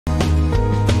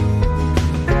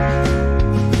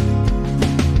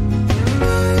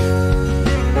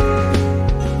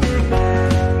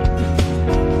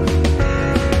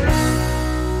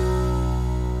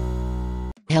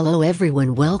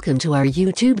everyone, welcome to our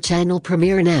YouTube channel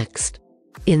Premiere Next.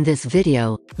 In this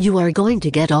video, you are going to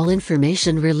get all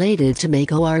information related to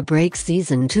Make or Break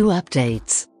Season 2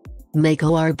 updates. Make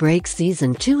or Break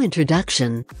Season 2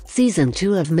 Introduction, Season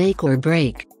 2 of Make or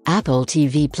Break, Apple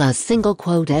TV Plus single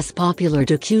quotes popular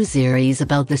docu-series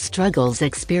about the struggles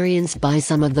experienced by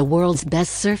some of the world's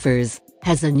best surfers,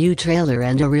 has a new trailer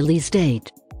and a release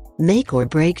date. Make or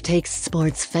Break takes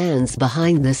sports fans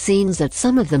behind the scenes at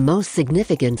some of the most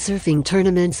significant surfing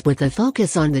tournaments with a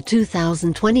focus on the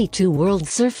 2022 World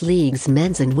Surf League's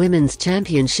Men's and Women's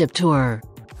Championship Tour.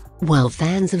 While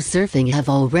fans of surfing have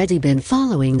already been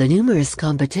following the numerous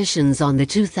competitions on the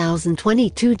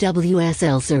 2022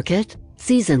 WSL circuit,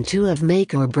 Season 2 of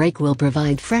Make or Break will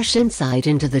provide fresh insight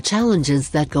into the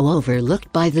challenges that go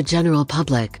overlooked by the general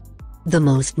public. The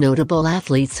most notable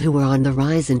athletes who were on the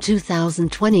rise in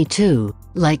 2022,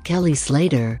 like Kelly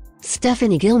Slater,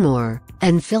 Stephanie Gilmore,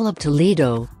 and Philip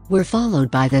Toledo, were followed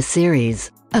by the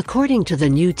series, according to the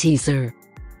new teaser.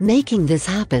 Making this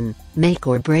happen, Make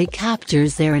or Break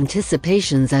captures their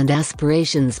anticipations and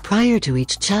aspirations prior to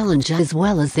each challenge as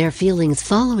well as their feelings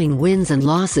following wins and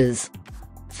losses.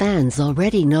 Fans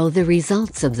already know the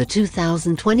results of the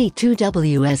 2022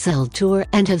 WSL Tour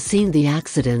and have seen the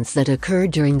accidents that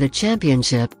occurred during the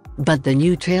championship, but the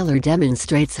new trailer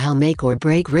demonstrates how Make or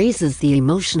Break raises the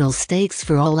emotional stakes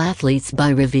for all athletes by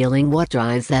revealing what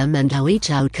drives them and how each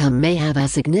outcome may have a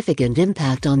significant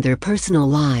impact on their personal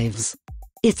lives.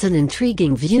 It's an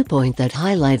intriguing viewpoint that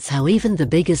highlights how even the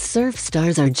biggest surf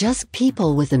stars are just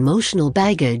people with emotional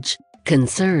baggage,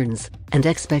 concerns, and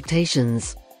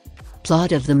expectations.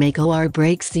 Plot of the Make or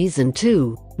Break Season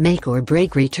 2, Make or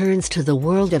Break returns to the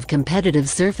world of competitive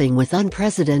surfing with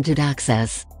unprecedented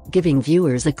access, giving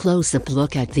viewers a close-up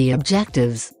look at the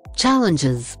objectives,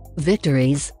 challenges,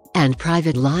 victories, and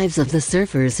private lives of the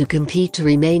surfers who compete to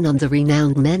remain on the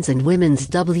renowned Men's and Women's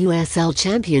WSL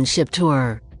Championship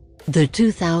Tour. The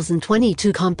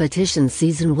 2022 competition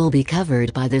season will be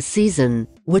covered by the season,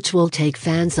 which will take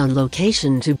fans on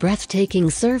location to breathtaking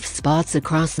surf spots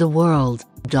across the world,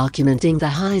 documenting the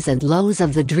highs and lows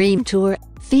of the Dream Tour,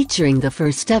 featuring the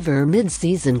first-ever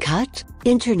mid-season cut,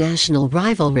 international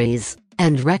rivalries,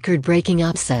 and record-breaking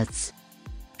upsets.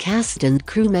 Cast and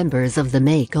crew members of the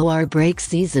Make or Break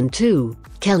Season 2,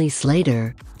 Kelly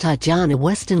Slater, Tatiana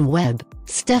Weston-Webb,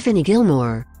 Stephanie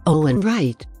Gilmore, Owen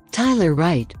Wright, Tyler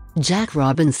Wright, Jack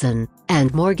Robinson,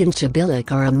 and Morgan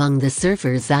Chabilik are among the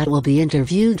surfers that will be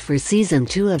interviewed for Season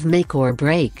 2 of Make or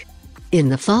Break. In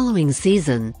the following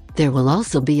season, there will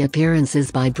also be appearances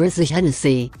by Brizzy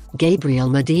Hennessy, Gabriel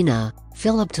Medina,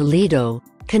 Philip Toledo,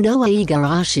 Kanoa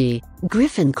Igarashi,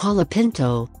 Griffin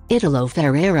Colapinto, Italo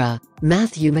Ferreira,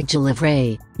 Matthew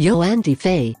McGillivray, Yoandy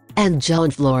Fay, and John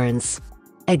Florence.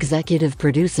 Executive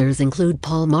producers include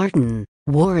Paul Martin,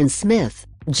 Warren Smith,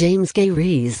 James Gay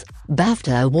Rees,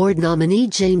 BAFTA Award nominee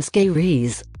James Gay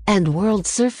Rees, and World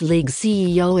Surf League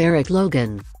CEO Eric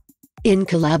Logan. In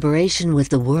collaboration with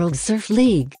the World Surf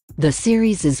League, the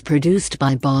series is produced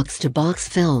by Box to Box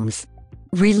Films.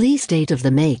 Release date of the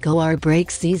Make or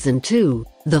Break Season 2,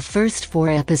 the first 4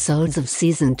 episodes of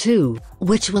Season 2,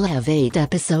 which will have 8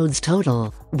 episodes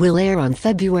total, will air on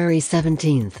February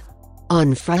 17th.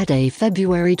 On Friday,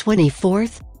 February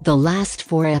 24th, the last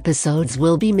 4 episodes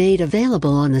will be made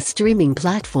available on the streaming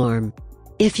platform.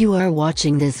 If you are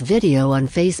watching this video on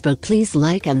Facebook, please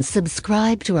like and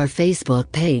subscribe to our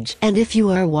Facebook page. And if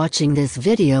you are watching this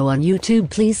video on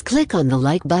YouTube, please click on the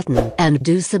like button and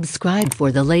do subscribe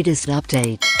for the latest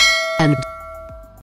update. And